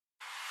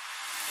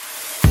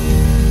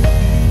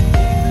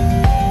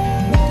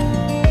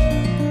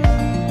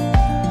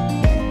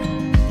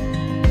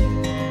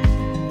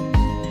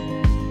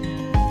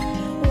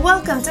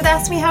Welcome to the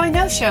Ask Me How I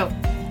Know show.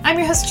 I'm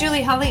your host,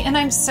 Julie Holly, and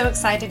I'm so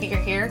excited you're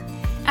here.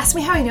 Ask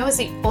Me How I Know is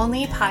the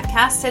only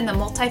podcast in the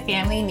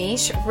multifamily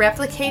niche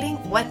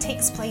replicating what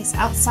takes place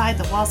outside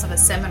the walls of a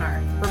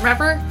seminar.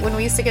 Remember when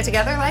we used to get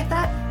together like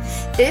that?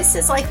 This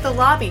is like the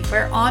lobby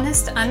where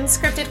honest,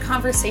 unscripted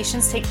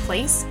conversations take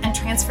place and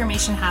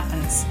transformation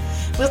happens.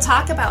 We'll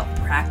talk about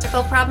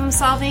practical problem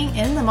solving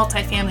in the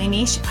multifamily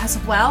niche as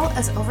well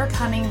as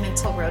overcoming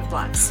mental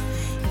roadblocks.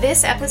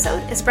 This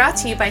episode is brought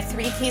to you by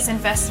 3 Keys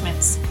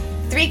Investments.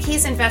 3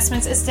 Keys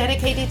Investments is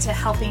dedicated to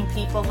helping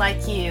people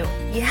like you,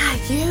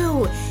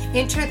 you,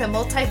 enter the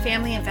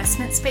multifamily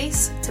investment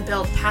space to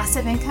build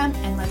passive income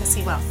and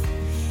legacy wealth.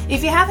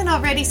 If you haven't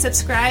already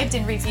subscribed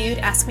and reviewed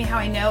Ask Me How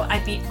I Know,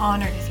 I'd be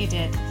honored if you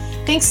did.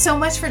 Thanks so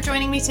much for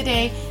joining me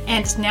today,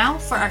 and now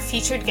for our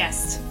featured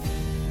guest.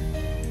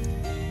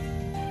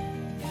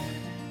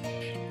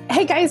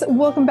 Hey guys,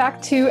 welcome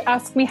back to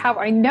Ask Me How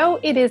I Know.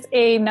 It is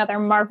another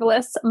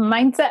marvelous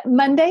Mindset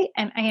Monday,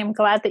 and I am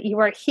glad that you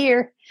are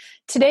here.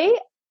 Today,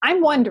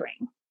 I'm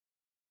wondering,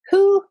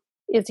 who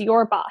is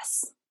your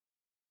boss?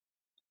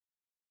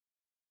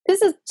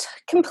 This is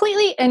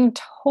completely and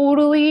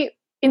totally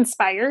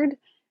inspired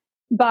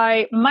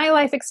by my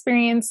life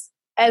experience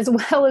as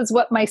well as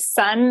what my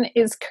son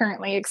is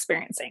currently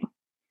experiencing.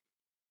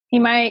 He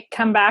might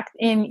come back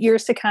in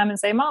years to come and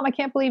say, Mom, I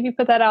can't believe you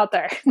put that out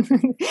there.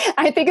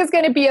 I think it's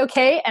going to be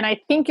okay. And I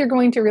think you're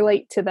going to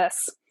relate to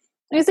this.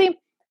 You see,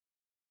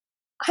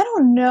 I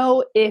don't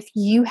know if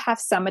you have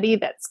somebody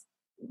that's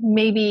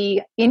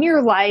maybe in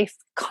your life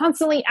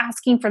constantly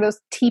asking for those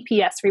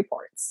TPS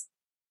reports.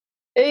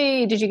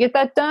 Hey, did you get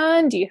that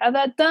done? Do you have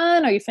that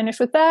done? Are you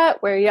finished with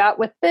that? Where are you at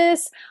with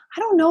this?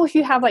 I don't know if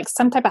you have like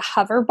some type of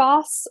hover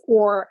boss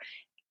or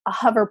a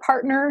hover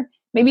partner,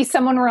 maybe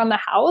someone around the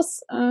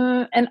house.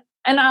 And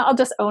I'll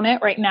just own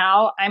it right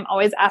now. I'm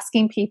always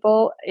asking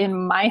people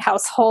in my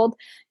household,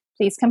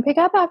 please come pick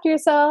up after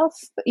yourself,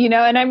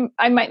 and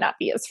I might not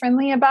be as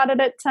friendly about it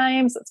at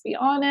times, let's be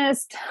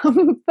honest.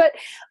 But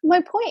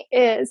my point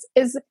is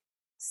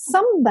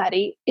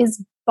somebody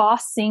is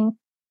bossing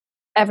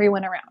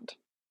everyone around.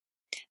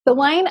 The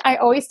line I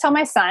always tell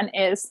my son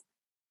is,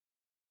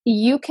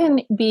 you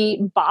can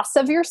be boss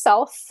of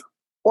yourself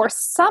or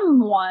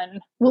someone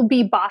will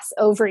be boss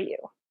over you.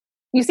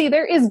 You see,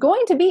 there is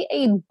going to be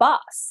a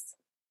boss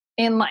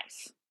in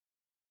life.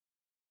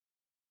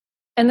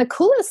 And the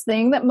coolest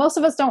thing that most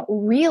of us don't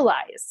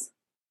realize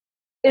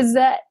is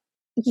that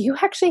you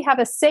actually have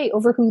a say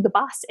over who the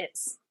boss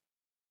is.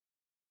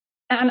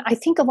 And I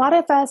think a lot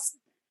of us,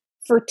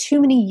 for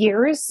too many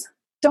years,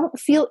 don't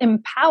feel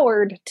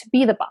empowered to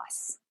be the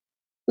boss.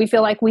 We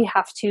feel like we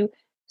have to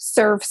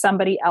serve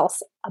somebody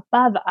else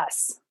above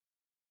us.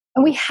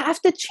 And we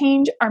have to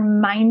change our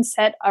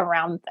mindset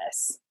around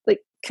this.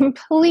 Like,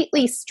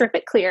 completely strip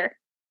it clear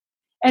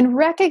and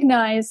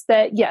recognize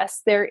that,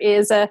 yes, there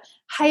is a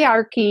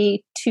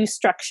hierarchy to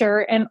structure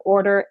and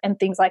order and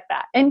things like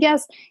that. And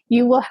yes,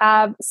 you will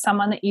have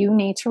someone that you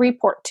need to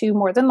report to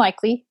more than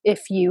likely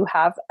if you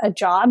have a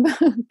job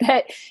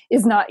that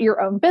is not your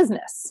own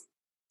business.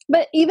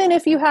 But even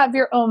if you have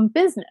your own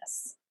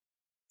business,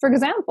 for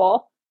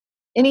example,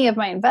 any of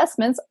my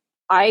investments,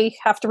 I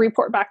have to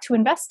report back to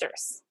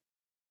investors.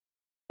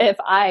 If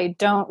I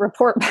don't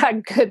report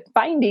back good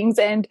findings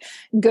and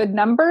good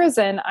numbers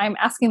and I'm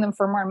asking them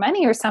for more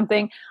money or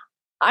something,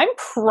 I'm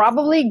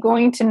probably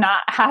going to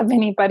not have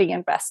anybody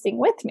investing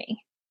with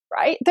me,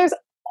 right? There's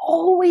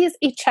always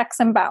a checks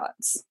and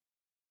balance.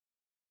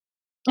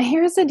 And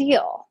here's the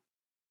deal.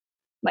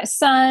 My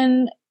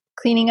son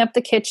cleaning up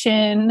the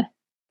kitchen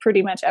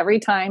pretty much every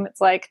time. It's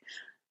like,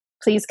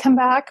 please come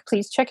back.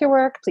 Please check your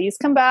work. Please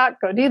come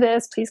back. Go do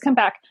this. Please come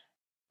back.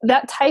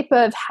 That type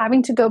of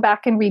having to go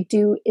back and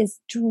redo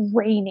is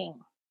draining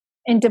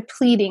and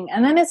depleting.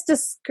 And then it's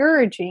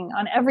discouraging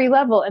on every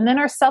level. And then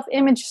our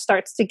self-image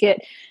starts to get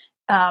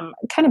kind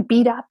of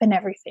beat up and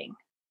everything.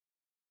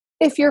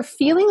 If you're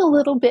feeling a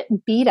little bit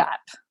beat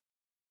up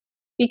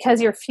because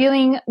you're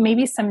feeling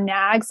maybe some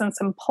nags and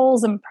some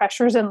pulls and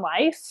pressures in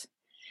life,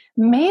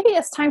 maybe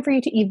it's time for you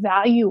to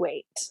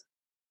evaluate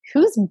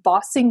who's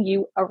bossing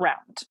you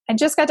around. I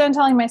just got done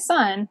telling my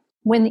son,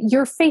 when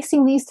you're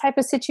facing these type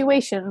of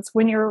situations,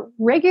 when you're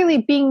regularly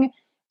being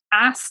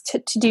asked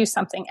to do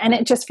something and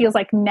it just feels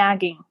like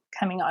nagging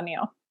coming on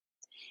you,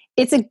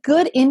 it's a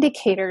good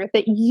indicator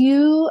that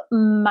you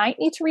might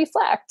need to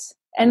reflect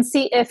and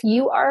see if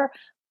you are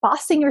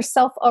bossing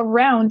yourself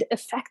around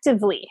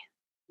effectively.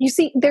 You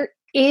see, there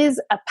is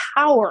a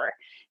power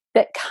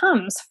that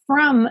comes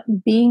from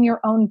being your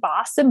own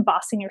boss and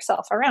bossing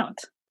yourself around.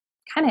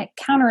 Kind of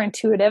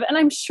counterintuitive. And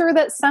I'm sure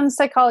that some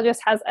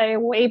psychologist has a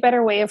way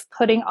better way of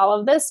putting all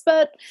of this,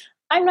 but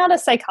I'm not a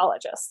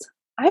psychologist.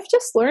 I've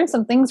just learned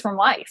some things from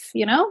life,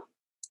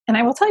 And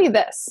I will tell you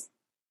this,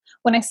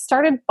 when I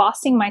started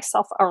bossing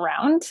myself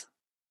around,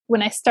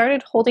 when I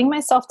started holding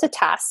myself to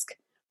task,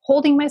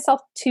 holding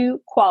myself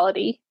to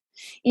quality,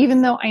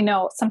 even though I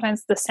know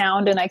sometimes the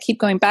sound and I keep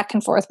going back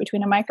and forth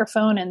between a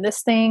microphone and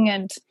this thing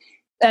and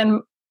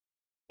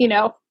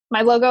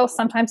my logo,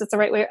 sometimes it's the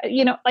right way,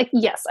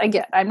 yes, I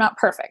get, I'm not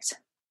perfect.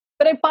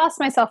 but I boss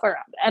myself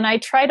around and I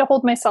try to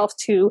hold myself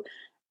to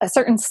a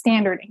certain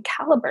standard and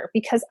caliber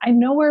because I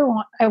know where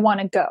I want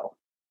to go.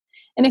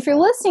 And if you're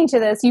listening to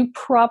this, you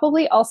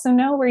probably also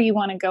know where you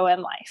want to go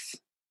in life.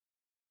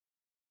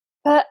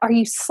 But are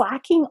you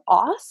slacking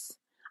off?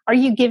 Are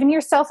you giving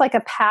yourself like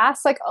a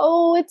pass? Like,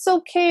 oh, it's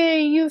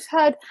okay. You've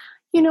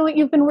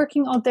been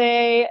working all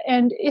day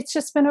and it's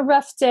just been a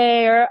rough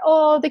day, or,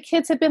 oh, the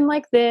kids have been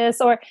like this,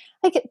 or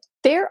like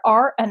there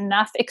are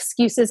enough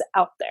excuses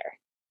out there.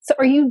 So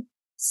are you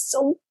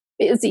so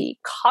busy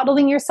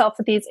coddling yourself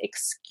with these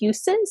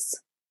excuses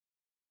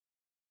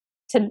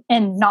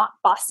and not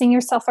bossing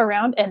yourself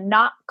around and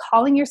not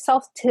calling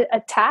yourself to a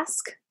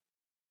task?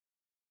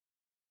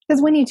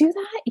 Because when you do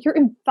that, you're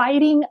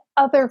inviting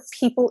other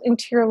people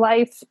into your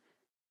life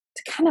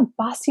to kind of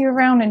boss you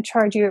around and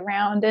charge you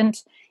around. And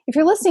if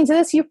you're listening to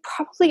this, you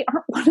probably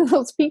aren't one of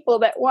those people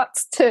that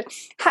wants to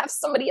have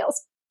somebody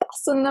else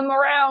bossing them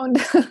around.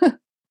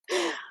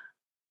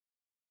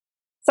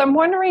 So I'm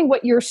wondering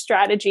what your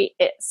strategy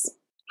is.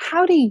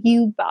 How do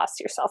you boss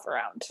yourself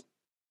around?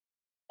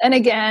 And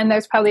again,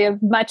 there's probably a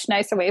much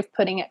nicer way of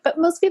putting it, but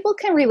most people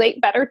can relate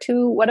better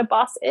to what a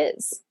boss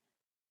is.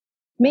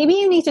 Maybe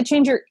you need to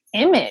change your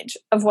image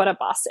of what a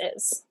boss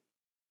is.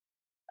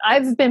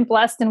 I've been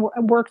blessed and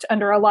worked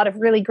under a lot of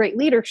really great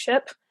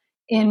leadership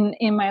in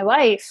my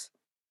life.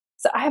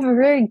 So I have a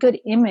very good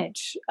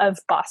image of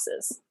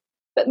bosses.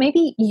 But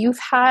maybe you've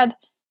had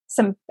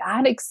some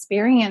bad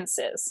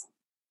experiences,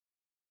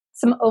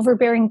 some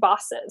overbearing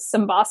bosses,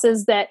 some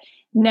bosses that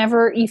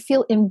you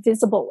feel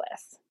invisible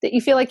with, that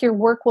you feel like your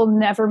work will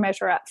never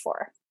measure up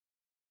for.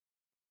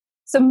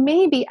 So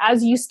maybe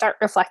as you start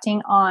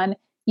reflecting on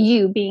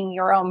you being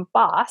your own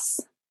boss,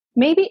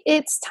 maybe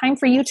it's time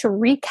for you to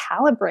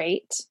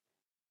recalibrate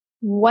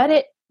what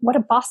a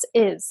boss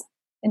is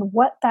and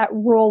what that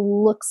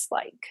role looks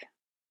like.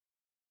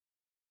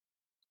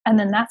 And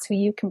then that's who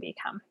you can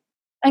become.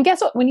 And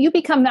guess what? When you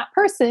become that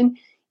person,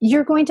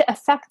 you're going to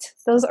affect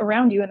those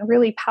around you in a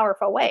really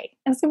powerful way.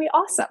 And it's going to be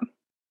awesome.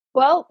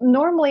 Well,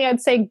 normally I'd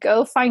say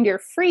go find your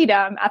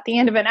freedom at the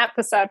end of an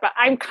episode, but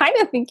I'm kind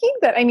of thinking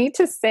that I need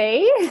to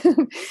say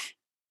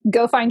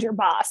go find your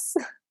boss.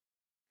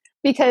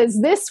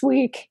 Because this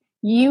week,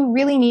 you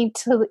really need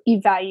to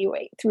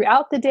evaluate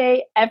throughout the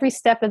day, every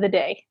step of the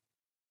day.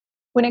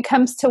 When it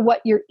comes to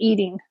what you're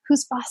eating,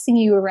 who's bossing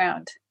you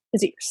around?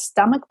 Is it your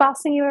stomach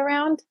bossing you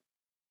around?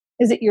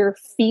 Is it your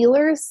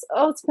feelers?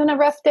 Oh, it's been a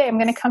rough day. I'm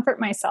going to comfort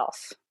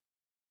myself.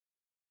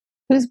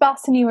 Who's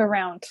bossing you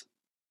around?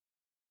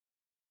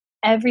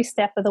 Every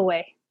step of the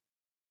way.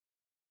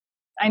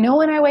 I know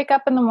when I wake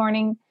up in the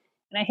morning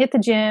and I hit the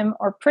gym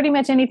or pretty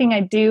much anything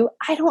I do,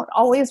 I don't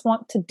always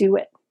want to do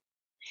it.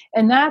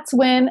 And that's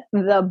when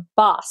the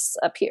boss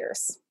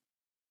appears.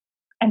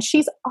 And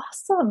she's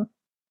awesome.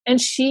 And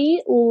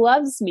she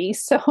loves me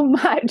so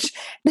much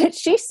that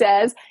she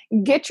says,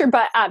 get your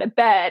butt out of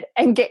bed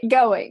and get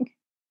going.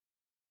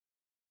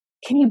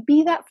 Can you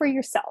be that for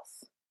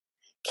yourself?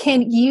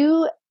 Can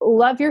you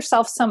love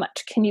yourself so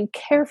much? Can you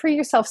care for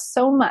yourself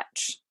so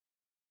much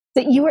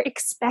that you are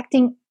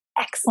expecting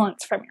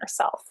excellence from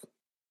yourself?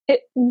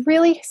 It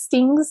really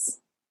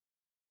stings,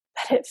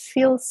 but it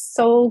feels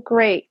so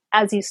great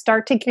as you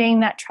start to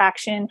gain that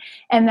traction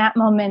and that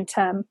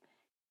momentum.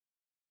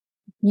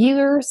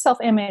 Your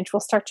self-image will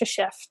start to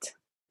shift.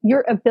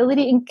 Your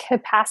ability and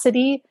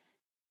capacity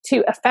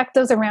to affect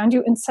those around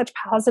you in such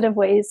positive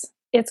ways,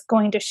 it's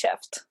going to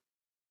shift.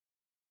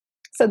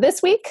 So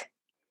this week,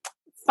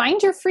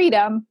 find your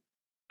freedom,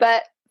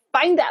 but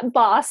find that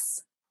boss.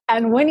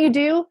 And when you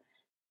do,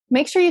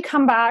 make sure you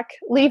come back,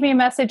 leave me a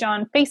message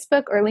on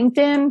Facebook or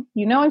LinkedIn.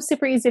 You know I'm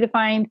super easy to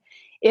find.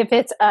 If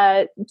it's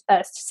a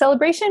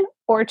celebration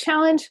or a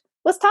challenge,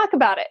 let's talk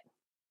about it.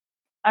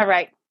 All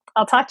right.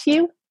 I'll talk to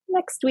you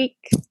next week.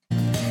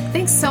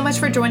 Thanks so much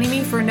for joining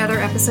me for another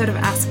episode of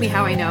Ask Me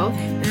How I Know.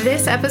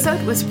 This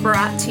episode was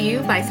brought to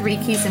you by 3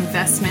 Keys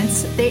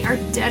Investments. They are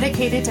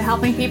dedicated to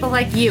helping people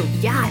like you,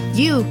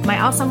 you, my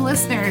awesome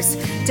listeners,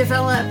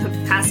 develop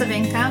passive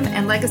income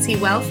and legacy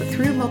wealth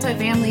through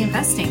multifamily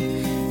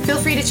investing. Feel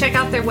free to check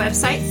out their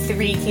website,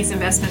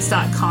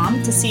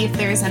 3keysinvestments.com, to see if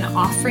there is an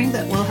offering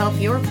that will help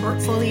your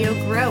portfolio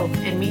grow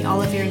and meet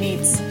all of your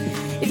needs.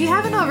 If you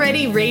haven't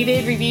already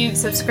rated, reviewed,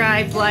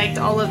 subscribed, liked,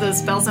 all of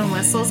those bells and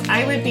whistles,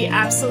 I would be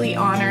absolutely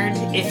honored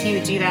if you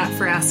would do that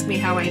for Ask Me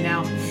How I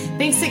Know.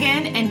 Thanks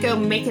again, and go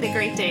make it a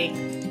great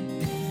day.